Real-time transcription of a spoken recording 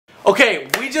Okay,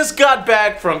 we just got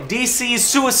back from DC's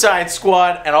Suicide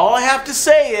Squad, and all I have to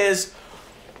say is,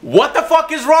 what the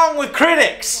fuck is wrong with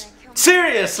critics?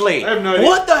 Seriously, I have no idea.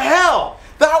 What the hell?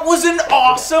 That was an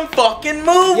awesome fucking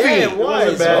movie. Yeah, it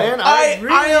was, man. I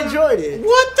really enjoyed it.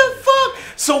 What the fuck?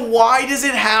 So why does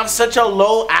it have such a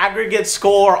low aggregate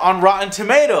score on Rotten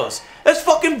Tomatoes? That's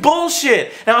fucking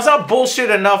bullshit. Now, it's not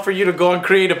bullshit enough for you to go and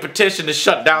create a petition to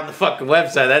shut down the fucking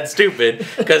website. That's stupid,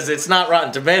 because it's not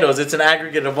Rotten Tomatoes. It's an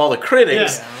aggregate of all the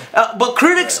critics. Yeah. But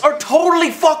critics are totally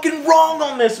fucking wrong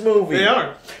on this movie. They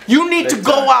are. You need to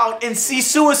go out and see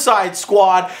Suicide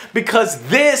Squad, because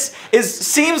this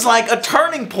seems like a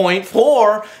turning point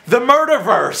for the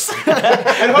murderverse.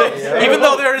 Even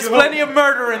though there is plenty of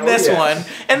murder in this one,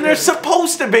 and there's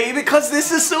supposed to be, because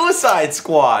this is Suicide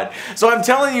Squad. So I'm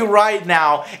telling you right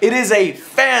now, it is a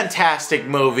fantastic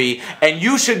movie, and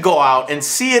you should go out and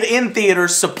see it in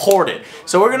theaters, support it.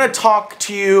 So we're going to talk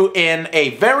to you in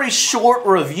a very short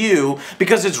review,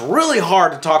 because it's really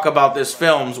hard to talk about this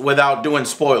film without doing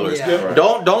spoilers. Yeah. Right.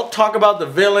 Don't talk about the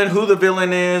villain, who the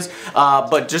villain is,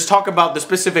 but just talk about the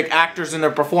specific actors and their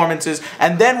performances,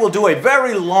 and then we'll do a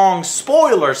very long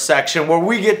spoiler section where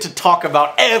we get to talk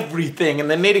about everything in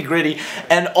the nitty-gritty,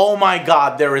 and oh my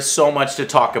god, there is so much to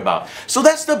talk about. So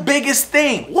that's the biggest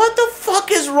thing. What the fuck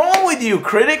is wrong with you,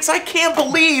 critics? I can't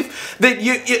believe that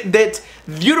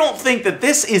you don't think that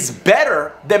this is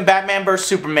better than Batman vs.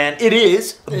 Superman. It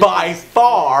is, by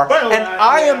far. And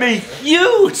I am a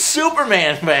huge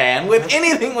Superman fan. With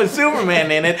anything with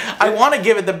Superman in it, I want to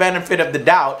give it the benefit of the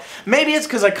doubt. Maybe it's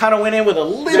because I kind of went in with a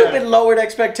little bit lowered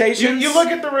expectations. You look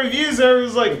at the reviews,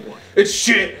 everyone's like, it's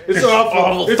shit, it's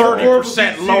awful, it's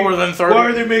 30% lower than 30. Why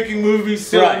are they making movies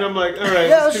still? Right. And I'm like, alright.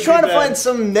 Yeah, I was trying to find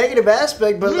some negative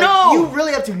aspect, but like, you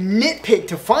really have to nitpick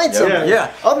to find something.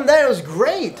 Yeah. Other than that, it was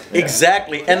great.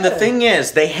 Exactly. And the thing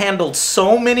is, they handled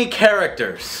so many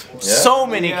characters. So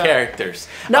many characters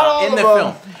in the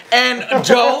film. And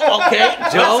Joe, okay,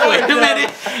 Joe,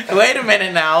 wait a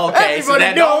minute now, okay.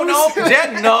 Everybody knows.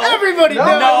 Everybody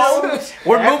knows.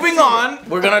 We're moving on.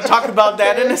 We're gonna talk about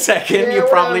that in a second. Yeah, you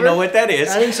probably whatever. know what that is.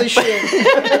 I didn't say shit.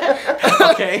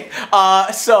 Okay,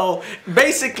 so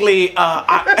basically,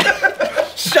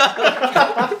 shut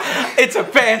up. It's a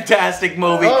fantastic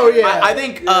movie. Oh yeah.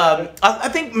 I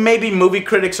think maybe movie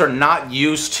critics are not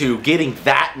used to getting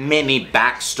that many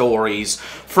backstories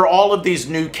for all of these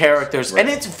new characters, and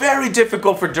it's very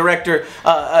difficult for director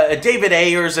David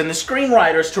Ayers and the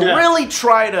screenwriters to really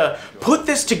try to put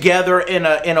this together in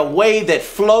a way that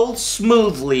flows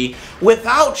smoothly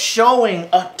without showing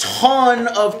a ton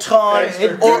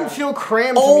It didn't feel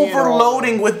cramped to me at all.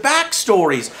 overloading with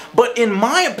backstories. But in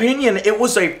my opinion, it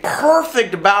was a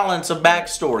perfect balance of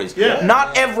backstories. Yeah.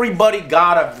 Not everybody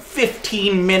got a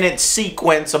 15-minute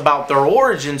sequence about their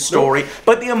origin story,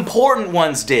 but the important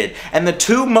ones did. And the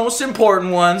two most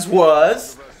important ones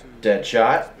was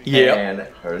Deadshot and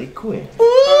Harley Quinn.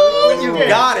 Ooh, you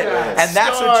got it. And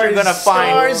that's what you're going to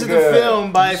find. Stars of the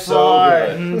film by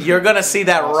far. You're going to see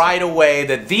that right away,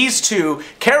 that these two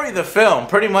carry the film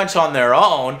pretty much on their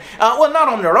own. Well, not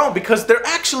on their own, because there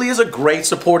actually is a great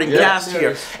supporting cast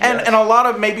here. And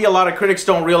maybe a lot of critics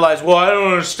don't realize, well, I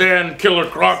don't understand Killer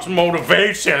Croc's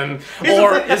motivation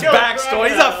or his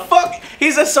backstory.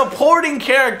 He's a supporting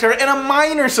character, and a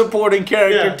minor supporting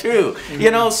character too. You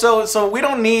know, so we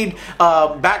don't need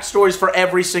backstories for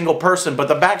every single person, but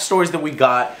the backstories that we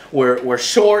got were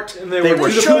short, they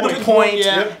were to the point.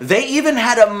 They even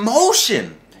had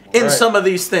emotion in some of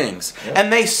these things,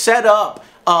 and they set up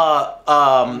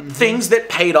things that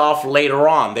paid off later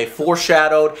on. They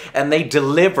foreshadowed and they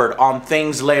delivered on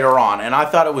things later on, and I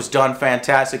thought it was done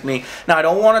fantastically. Now, I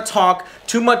don't want to talk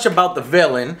too much about the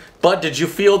villain, but did you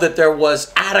feel that there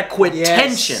was adequate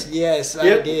tension? Yes,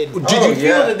 I did. Did you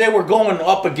feel that they were going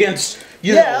up against?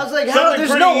 I was like,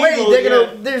 there's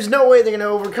no way they're gonna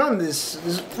overcome this.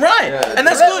 Right, and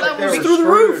that's good. It was through the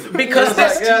roof Because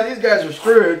these guys are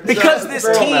screwed. Because this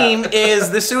team is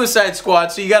the Suicide Squad,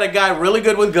 so you got a guy really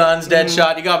good with guns,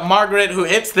 Deadshot. You got Margaret, who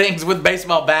hits things with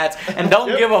baseball bats and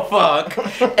don't give a fuck.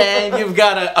 And you've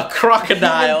got a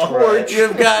crocodile.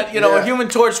 You've got a Human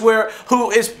Torch, who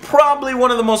is probably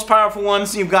one of the most powerful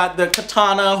ones. You've got the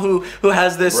Katana, who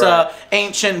has this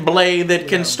ancient blade that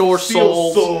can store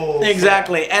souls. Exactly.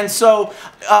 And so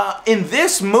in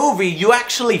this movie, you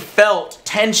actually felt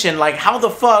tension. Like, how the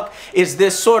fuck is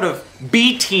this sort of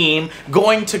B team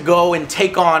going to go and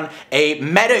take on a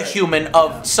meta-human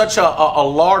of such a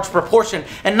large proportion?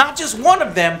 And not just one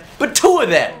of them, but two of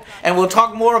them. And we'll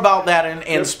talk more about that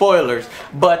in spoilers.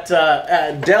 But,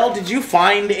 Del, did you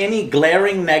find any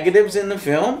glaring negatives in the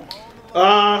film?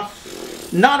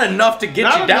 not enough to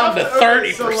get you down to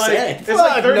 30%. So like, it's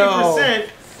like 30%.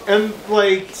 And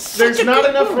like, there's not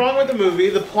enough wrong with the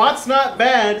movie. The plot's not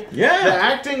bad. Yeah. The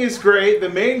acting is great. The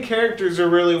main characters are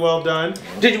really well done.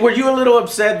 Were you a little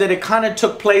upset that it kind of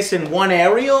took place in one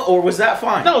area, or was that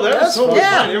fine? No, that was totally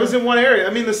fine. It was in one area.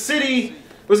 I mean, the city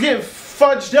was getting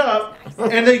fudged up,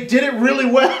 and they did it really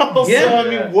well. Yeah. So I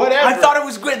mean, whatever. I thought it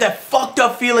was great. That fucked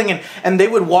up feeling, and they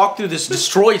would walk through this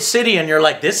destroyed city, and you're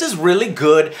like, this is really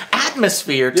good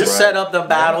atmosphere to set up the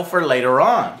battle for later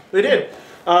on. They did.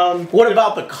 What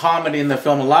about the comedy in the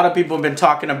film? A lot of people have been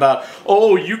talking about,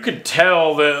 oh, you could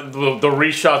tell the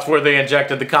reshots where they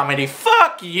injected the comedy.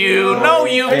 Fuck you. No,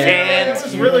 you can't. It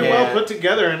was really well put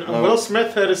together, and Will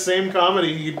Smith had the same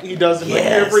comedy he does in like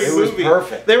every movie. It was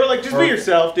perfect. They were like, just be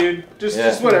yourself, dude.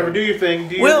 Just whatever. Do your thing.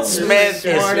 Will Smith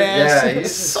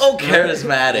is so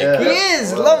charismatic. He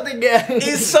is. Love the guy.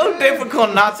 He's so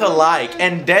difficult not to like.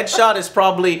 And Deadshot is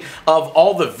probably, of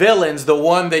all the villains, the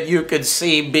one that you could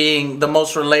see being the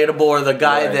most relatable, or the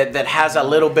guy that has a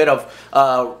little bit of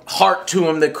heart to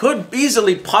him that could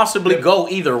easily possibly go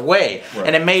either way.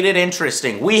 And it made it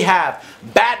interesting. We have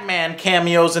Batman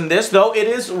cameos in this, though it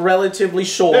is relatively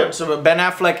short. So Ben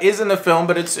Affleck is in the film,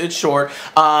 but it's short.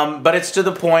 But it's to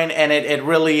the point, and it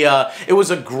really it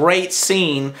was a great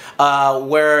scene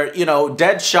where, you know,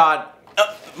 Deadshot.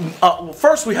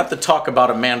 First, we have to talk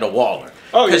about Amanda Waller.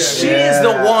 Because she is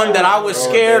the one that I was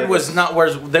scared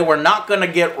they were not going to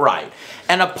get right.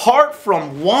 And apart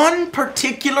from one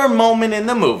particular moment in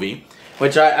the movie,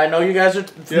 which I know you guys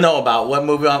know about what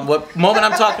moment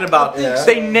I'm talking about.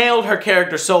 They nailed her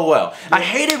character so well. I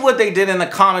hated what they did in the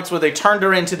comics where they turned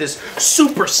her into this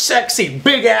super sexy,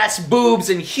 big ass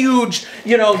boobs and huge,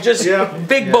 you know, just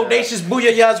big bodacious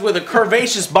booyahs with a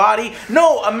curvaceous body.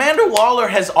 No, Amanda Waller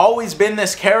has always been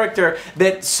this character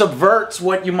that subverts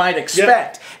what you might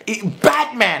expect.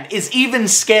 Batman is even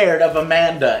scared of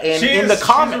Amanda in the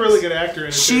comics. She's a really good actor.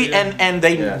 And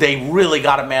they really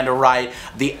got Amanda right.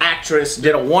 The actress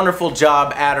did a wonderful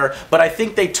job at her, but I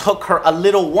think they took her a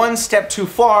little one step too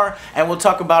far, and we'll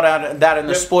talk about that in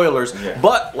the spoilers.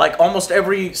 But like almost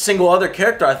every single other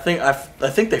character, I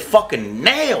think they fucking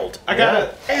nailed. I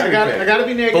gotta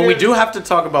be negative. But we do have to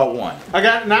talk about one. I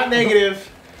got not negative.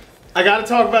 I gotta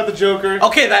talk about the Joker.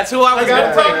 Okay, that's who I was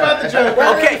gonna talk about the Joker.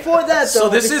 Okay, before that, though.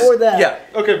 So before that.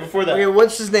 Okay, before that. Okay,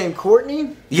 what's his name?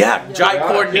 Courtney? Yeah, Jai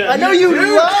Courtney. I know you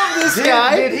love this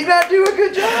guy. Did he not do a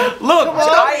good job? Look,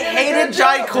 I hated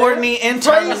Jai Courtney in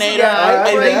Terminator. I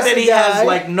think that he has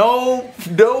like no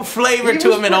flavor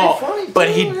to him at all. But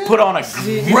he put on a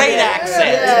great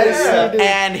accent,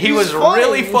 and he was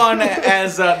really fun.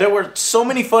 As there were so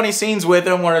many funny scenes with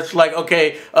him where it's like,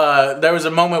 okay, there was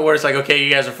a moment where it's like, okay, you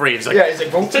guys are free. He's like,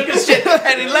 he's like, took his shit,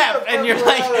 and he left, and you're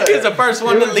like, he's the first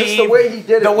one to leave. The way he did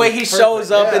it. The way he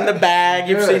shows up in the bag,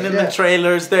 you've seen in the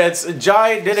trailers.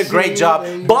 Jai did a great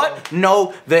job, but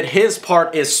know that his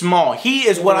part is small. He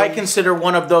is what I consider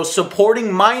one of those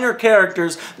supporting minor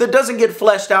characters that doesn't get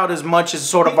fleshed out as much as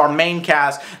sort of our main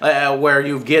cast, where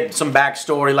you get some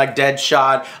backstory like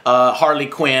Deadshot, Harley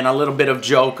Quinn, a little bit of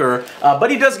Joker, but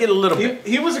he does get a little bit.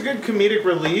 He was a good comedic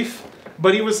relief.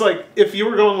 But he was like, if you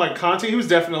were going like Conte, he was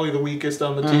definitely the weakest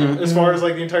on the team as far as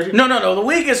like the entire team. No. The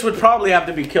weakest would probably have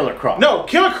to be Killer Croc. No,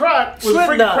 Killer Croc was a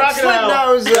freaking crocodile. Slipknot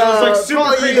was like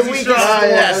super crazy strong.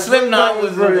 Yeah, Slipknot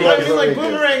was really. I mean, like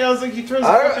Boomerang, I was like, he throws a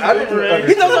fucking boomerang.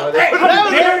 He doesn't.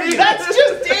 Hey, that's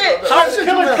just it. How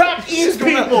Killer Croc eats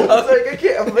people?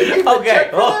 Okay.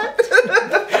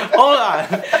 Hold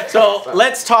on. So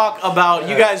let's talk about.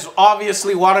 You guys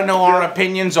obviously want to know our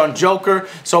opinions on Joker,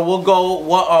 so we'll go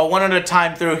one at a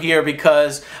time through here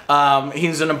because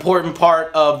he's an important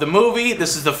part of the movie.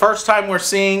 This is the first time we're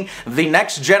seeing the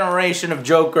next generation of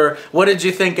Joker. What did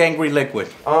you think,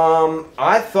 AngryLiquid?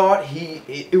 I thought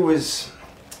it was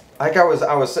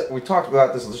like we talked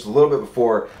about this just a little bit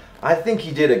before. I think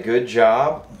he did a good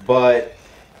job, but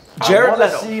Jared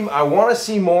Leto. I want to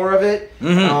see more of it.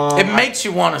 It makes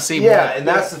you want to see more. Yeah, and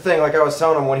that's the thing. Like I was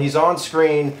telling him, when he's on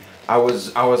screen, I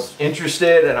was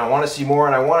interested, and I want to see more,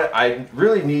 and I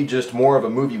really need just more of a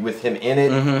movie with him in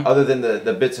it, other than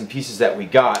the bits and pieces that we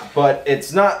got. But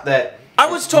it's not that. I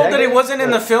was told that he wasn't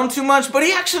in the film too much, but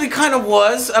he actually kind of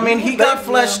was. I mean, he got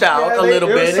fleshed out a little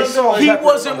bit. He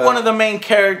wasn't one of the main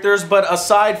characters, but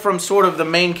aside from sort of the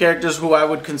main characters who I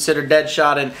would consider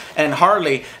Deadshot and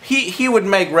Harley, he would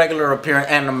make regular appearance,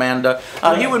 and Amanda,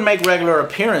 he would make regular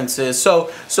appearances.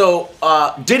 So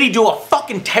did he do a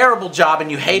fucking terrible job and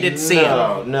you hated seeing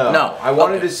him? No. I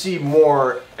wanted to see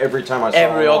more every time I saw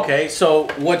him. Okay, so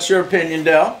what's your opinion,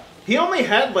 Del? he only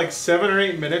had like 7 or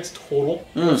 8 minutes total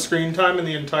of screen time in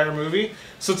the entire movie.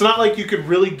 So it's not like you could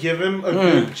really give him a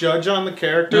good judge on the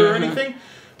character or anything.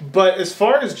 But as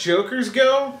far as Jokers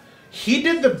go, he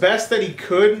did the best that he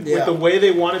could with the way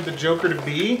they wanted the Joker to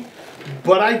be.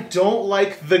 But I don't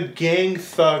like the gang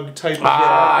thug type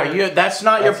of Joker. That's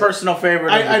not your personal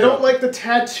favorite. I don't like the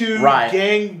tattoo,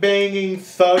 gang banging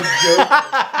thug Joker.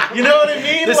 You know what I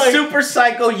mean? The super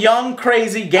psycho, young,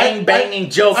 crazy, gang banging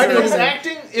Joker. I mean, his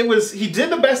acting, he did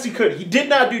the best he could. He did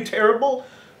not do terrible.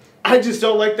 I just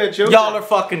don't like that Joker. Y'all are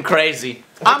fucking crazy.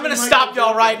 I'm gonna stop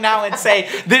y'all right now and say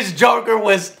this Joker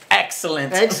was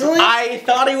excellent. Excellent? I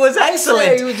thought he was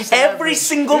excellent. He was just every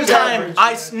single time.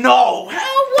 No. Hell,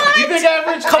 what? You think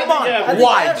average? Come on.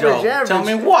 Why, Joe? Tell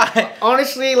me why.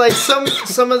 Honestly, like some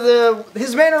of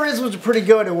his mannerisms were pretty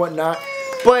good and whatnot,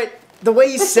 but the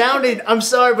way he sounded, I'm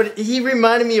sorry, but he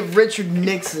reminded me of Richard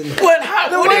Nixon. What?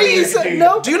 What do you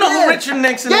mean? Do you know who Richard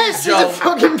Nixon is, Joe? Yes, he's a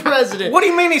fucking president. What do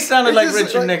you mean he sounded like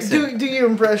Richard Nixon? Do your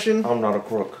impression. I'm not a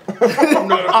crook.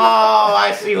 Oh,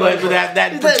 I see what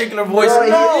that particular voice.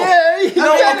 Yeah, he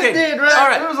okay. did, right? All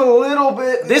right. There was a little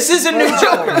bit. This is a new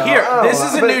Joker. Here, this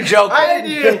is a new Joker. I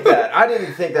didn't think that. I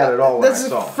didn't think that at all when I That's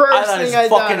saw the it. first thing I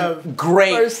thought of.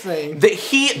 Great. First thing.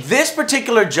 This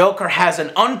particular Joker has an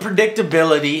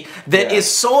unpredictability that is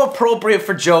so appropriate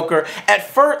for Joker. At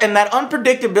first, and that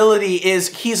unpredictability is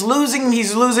he's losing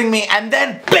me, and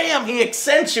then bam, he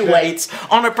accentuates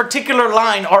on a particular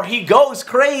line, or he goes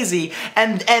crazy,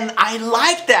 and I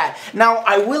like that. Now,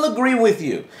 I will agree with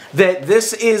you that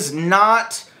this is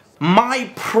not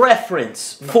my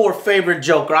preference for favorite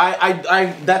Joker.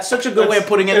 That's such a good way of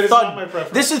putting it.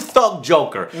 This is Thug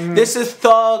Joker. This is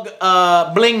Thug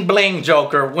Bling Bling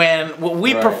Joker. When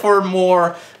we prefer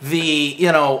more the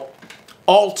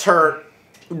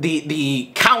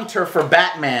the counter for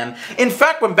Batman. In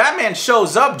fact, when Batman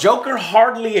shows up, Joker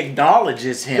hardly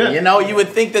acknowledges him. You know, you would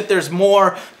think that there's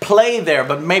more play there,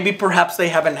 but maybe perhaps they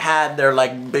haven't had their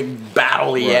like big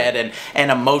battle yet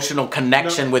and emotional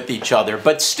connection with each other.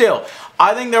 But still,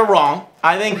 I think they're wrong.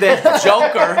 I think that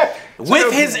Joker,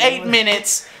 with his 8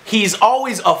 minutes, he's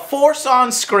always a force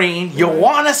on screen. You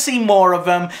want to see more of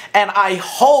him. And I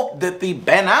hope that the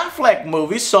Ben Affleck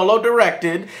movie, solo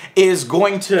directed, is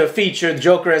going to feature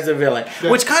Joker as the villain.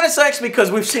 Which kind of sucks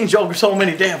because we've seen Joker so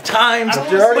many damn times.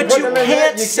 But you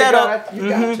can't set up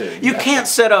you can't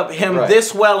set up him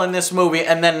this well in this movie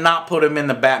and then not put him in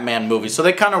the Batman movie. So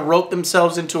they kind of wrote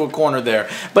themselves into a corner there.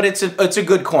 But it's a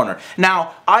good corner.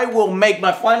 Now, I will make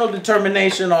my final determination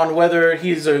on whether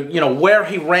he's where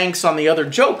he ranks on the other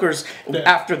Jokers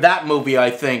after that movie, I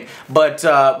think. But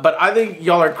I think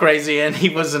y'all are crazy, and he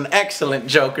was an excellent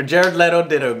Joker. Jared Leto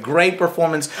did a great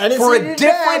performance for a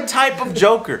different type of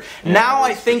Joker. Now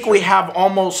I think we have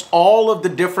almost all of the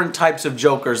different types of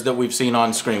Jokers that we've seen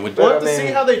on screen. We'll have to see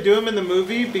how they do him in the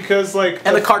movie because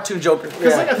and the cartoon Joker.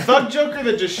 Because like a thug Joker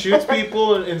that just shoots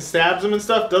people and stabs them and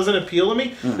stuff doesn't appeal to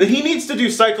me. That he needs to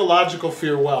do psychological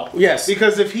fear well. Yes.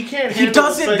 Because if he can't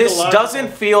handle this doesn't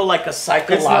feel like a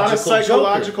psychological Joker. It's not a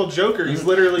psychological Joker. He's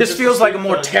literally this feels like a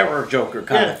more terror Joker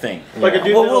kind of thing. Like a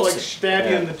dude that'll like stab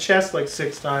you in the chest like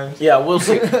 6 times. Yeah, we'll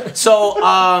see. So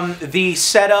the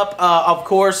setup, of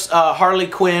course, Harley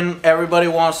Quinn. Everybody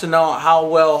wants to know how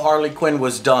well Harley Quinn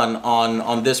was done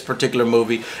on this particular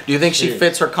movie. Do you think she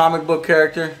fits her comic book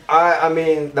character? I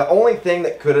mean, the only thing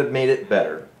that could have made it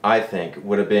better, I think,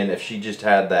 would have been if she just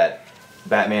had that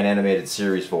Batman animated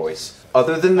series voice.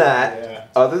 Other than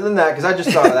that, because I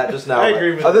just thought of that just now. I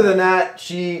agree with Other than that,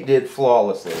 she did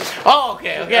flawlessly. Oh,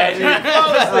 okay.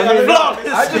 Flawlessly.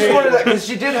 I just wanted that because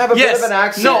she did have a bit of an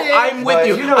accent. No, I'm with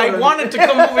you. I wanted to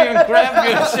come over here and grab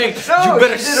you and say, you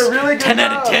better she did a really good 10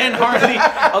 out of 10,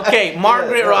 Harley. Okay,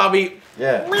 Margaret Robbie.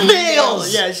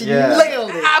 Nails! Yeah, she nailed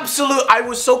it. Absolutely. I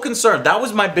was so concerned. That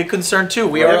was my big concern too.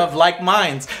 We are of like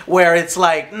minds where it's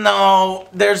like, no,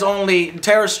 there's only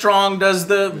Tara Strong does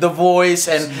the voice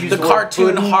and the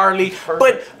cartoon Harley.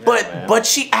 But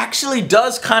she actually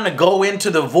does kind of go into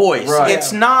the voice.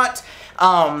 It's not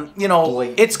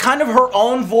it's kind of her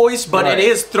own voice, but it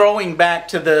is throwing back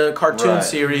to the cartoon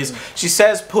series. She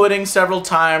says pudding several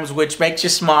times, which makes you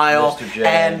smile. Mr. J.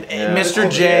 And Mr.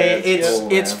 J,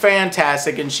 it's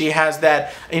fantastic, and she has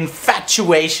that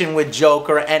infatuation with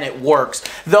Joker, and it works.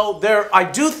 Though I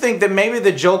do think that maybe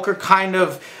the Joker kind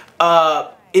of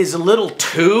is a little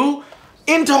too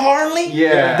into Harley.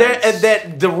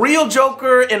 That the real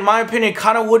Joker, in my opinion,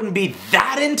 kind of wouldn't be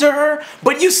that into her.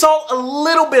 But you saw a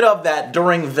little bit of that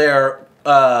during their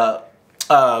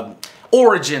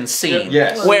origin scene.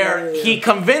 Yes. Where he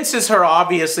convinces her,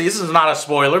 obviously, this is not a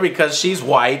spoiler because she's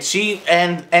white, she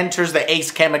enters the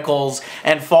Ace Chemicals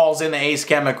and falls in the Ace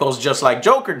Chemicals just like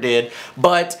Joker did,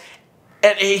 but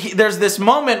there's this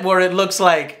moment where it looks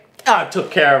like, oh, I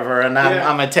took care of her and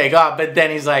I'm gonna take off, but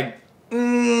then he's like,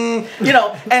 you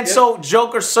know, and so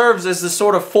Joker serves as the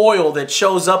sort of foil that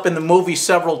shows up in the movie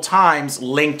several times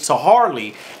linked to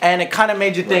Harley, and it kind of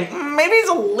made you think, maybe he's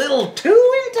a little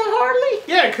too into Harley?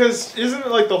 Yeah, because isn't it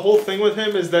like the whole thing with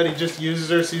him is that he just uses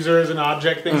her, sees her as an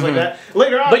object, things like that?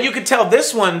 Later on... But you could tell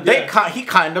this one, he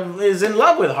kind of is in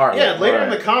love with Harley. Yeah, later in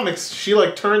the comics, she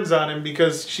like turns on him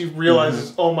because she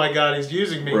realizes, oh my god, he's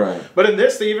using me. Right. But in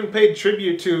this, they even paid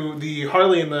tribute to the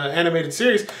Harley in the animated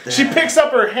series. She picks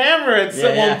up her hammer at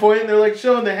one point, and they're like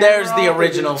showing the hammer. There's the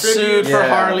original suit for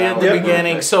Harley at the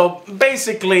beginning. So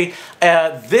basically,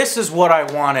 this is what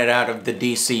I wanted out of the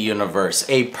DC universe.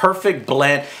 A perfect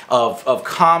blend of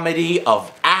comedy,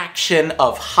 of action,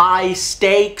 of high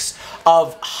stakes,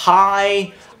 of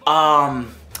high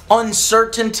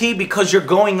uncertainty because you're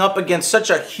going up against such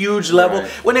a huge level.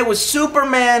 When it was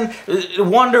Superman,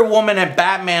 Wonder Woman, and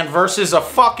Batman versus a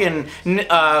fucking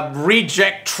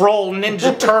reject troll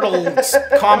Ninja Turtle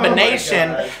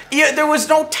combination, there was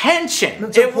no tension.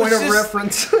 That's a point of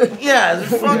reference. Yeah,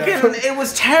 it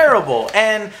was terrible.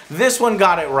 And this one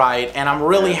got it right, and I'm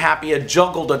really happy. It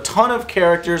juggled a ton of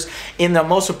characters in the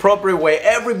most appropriate way.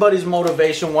 Everybody's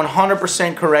motivation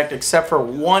 100% correct, except for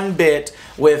one bit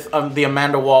with the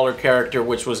Amanda Waller character,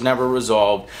 which was never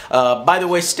resolved. By the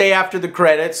way, stay after the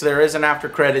credits. There is an after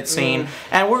credit scene.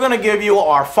 And we're going to give you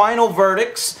our final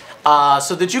verdicts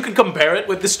so that you can compare it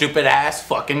with the stupid ass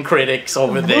fucking critics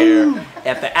over there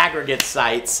at the aggregate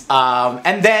sites.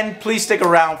 And then please stick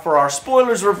around for our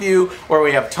spoilers review where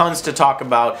we have tons to talk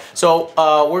about. So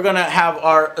we're going to have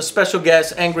our special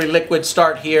guest, AngryLiquid,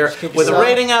 start here with a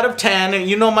rating out of 10.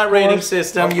 You know my rating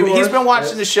system. He's been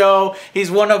watching the show. He's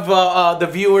one of the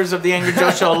viewers of the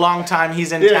AngryJoe Show a long time.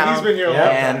 He's in town. He's been here a long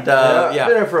time. And, I've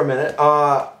been here for a minute.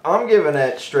 I'm giving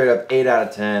it straight up 8 out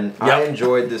of 10. I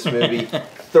enjoyed this movie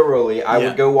thoroughly. I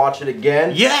would go watch it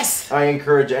again. Yes! I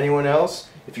encourage anyone else,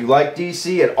 if you like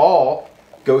DC at all,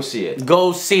 go see it.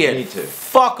 Go see it. You need to.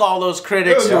 Fuck all those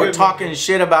critics who are talking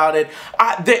shit about it.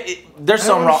 There's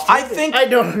something wrong. I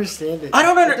don't understand it.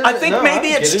 I think maybe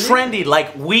it's trendy.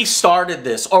 Like we started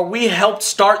this, or we helped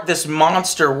start this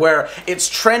monster where it's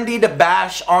trendy to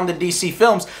bash on the DC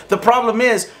films. The problem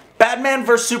is, Batman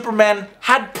vs. Superman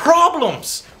had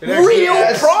problems.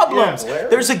 Real problems. Yeah,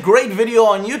 there's a great video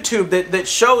on YouTube that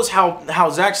shows how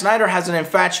Zack Snyder has an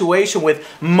infatuation with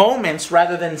moments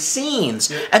rather than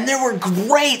scenes. And there were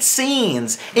great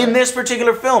scenes in this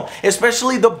particular film,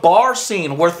 especially the bar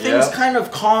scene where things kind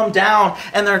of calm down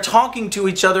and they're talking to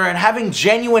each other and having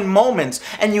genuine moments,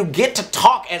 and you get to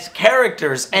talk as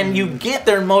characters and you get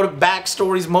their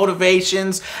backstories,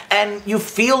 motivations, and you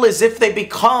feel as if they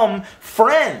become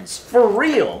friends for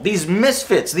real. These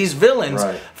misfits, these villains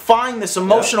find this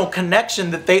emotional connection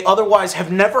that they otherwise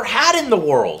have never had in the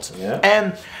world.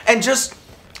 And just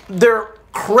their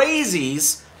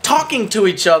crazies talking to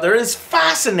each other is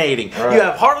fascinating. You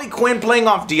have Harley Quinn playing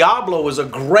off Diablo was a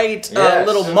great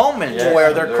little moment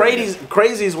where their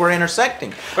crazies were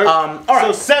intersecting. All right.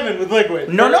 So 7 with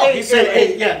Liquid. No, he said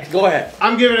 8. Yeah, go ahead.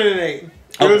 I'm giving it an 8.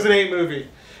 It was an 8 movie.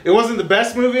 It wasn't the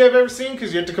best movie I've ever seen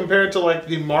because you have to compare it to like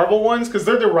the Marvel ones because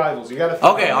they're the rivals. You got to.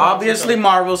 Okay, obviously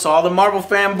Marvel. So all the Marvel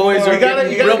fanboys are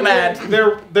getting real mad.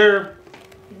 They're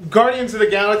Guardians of the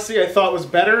Galaxy. I thought was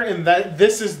better, and that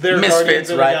this is their Guardians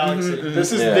of the Galaxy.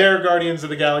 This is their Guardians of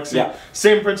the Galaxy.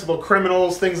 Same principle,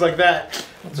 criminals, things like that.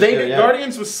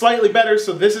 Guardians was slightly better,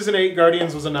 so this is an 8.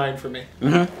 Guardians was a 9 for me.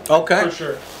 Okay. For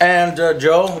sure. And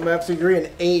Joe? I'm absolutely agree,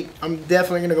 an 8. I'm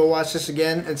definitely going to go watch this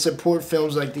again and support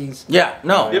films like these. Yeah,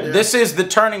 no. This is the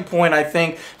turning point, I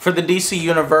think, for the DC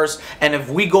universe. And if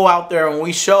we go out there and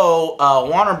we show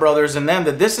Warner Brothers and them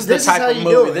that this is the type of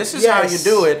movie, this is how you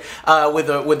do it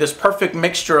with this perfect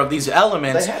mixture of these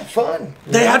elements. They had fun.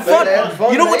 They had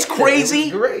fun. You know what's crazy?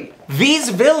 It was great. These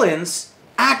villains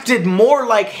acted more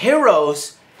like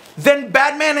heroes than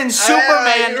Batman and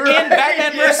Superman in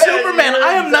Batman vs. Superman.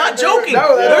 I am not joking.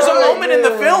 There's a moment in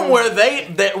the film where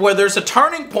where there's a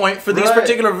turning point for these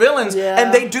particular villains,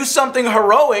 and they do something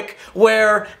heroic.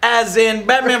 Where, as in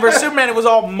Batman vs. Superman, it was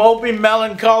all mopey,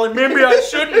 melancholy. Maybe I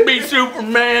shouldn't be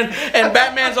Superman, and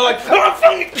Batman's all like, "Oh, I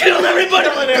fucking killed everybody,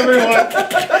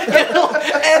 you know?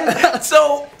 And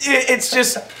so it's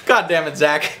just, God damn it,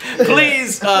 Zach.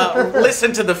 Please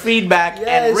listen to the feedback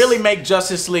and really make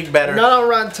Justice League better. Not on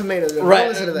Rotten Tomatoes. Don't Right.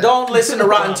 listen to that. Don't listen to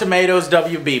Rotten Tomatoes,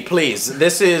 WB, please.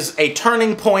 This is a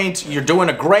turning point. You're doing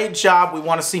a great job. We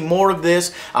want to see more of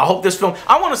this. I hope this film.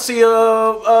 I want to see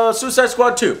Suicide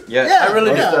Squad 2. Yes, Yeah, I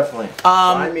really most do. definitely.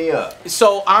 Sign me up.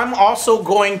 So I'm also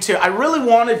going to. I really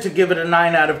wanted to give it a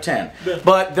 9 out of 10,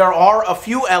 but there are a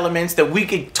few elements that we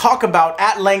could talk about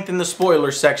at length in the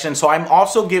spoiler section. So I'm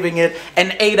also giving it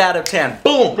an 8 out of 10.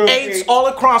 Boom, 8s all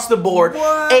across the board.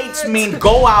 What? 8s mean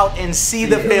go out and see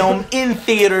the film in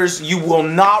theaters. You will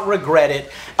not regret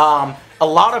it. A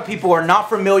lot of people are not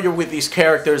familiar with these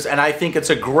characters, and I think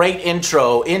it's a great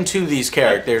intro into these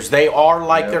characters. They are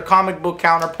like their comic book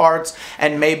counterparts,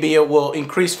 and maybe it will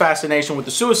increase fascination with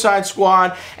the Suicide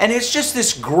Squad. And it's just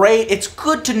this great, it's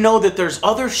good to know that there's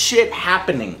other shit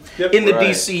happening in the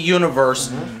DC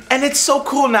universe. And it's so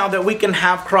cool now that we can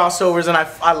have crossovers, and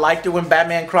I liked it when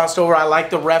Batman crossed over. I like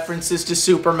the references to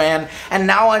Superman, and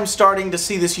now I'm starting to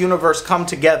see this universe come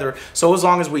together. So as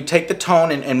long as we take the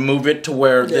tone and move it to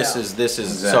where this is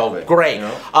Exactly. so great. You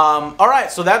know? All right,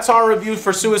 so that's our review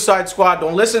for Suicide Squad.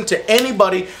 Don't listen to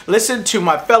anybody. Listen to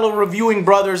my fellow reviewing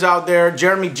brothers out there.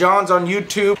 Jeremy Johns on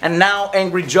YouTube, and now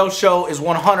Angry Joe Show is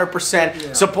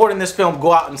 100% supporting this film.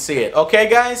 Go out and see it. Okay,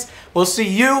 guys? We'll see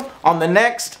you on the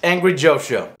next Angry Joe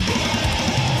Show.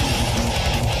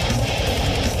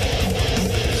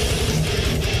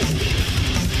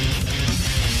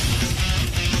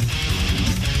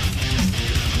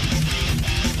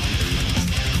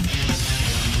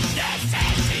 This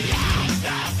is the end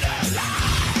of the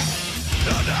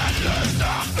line.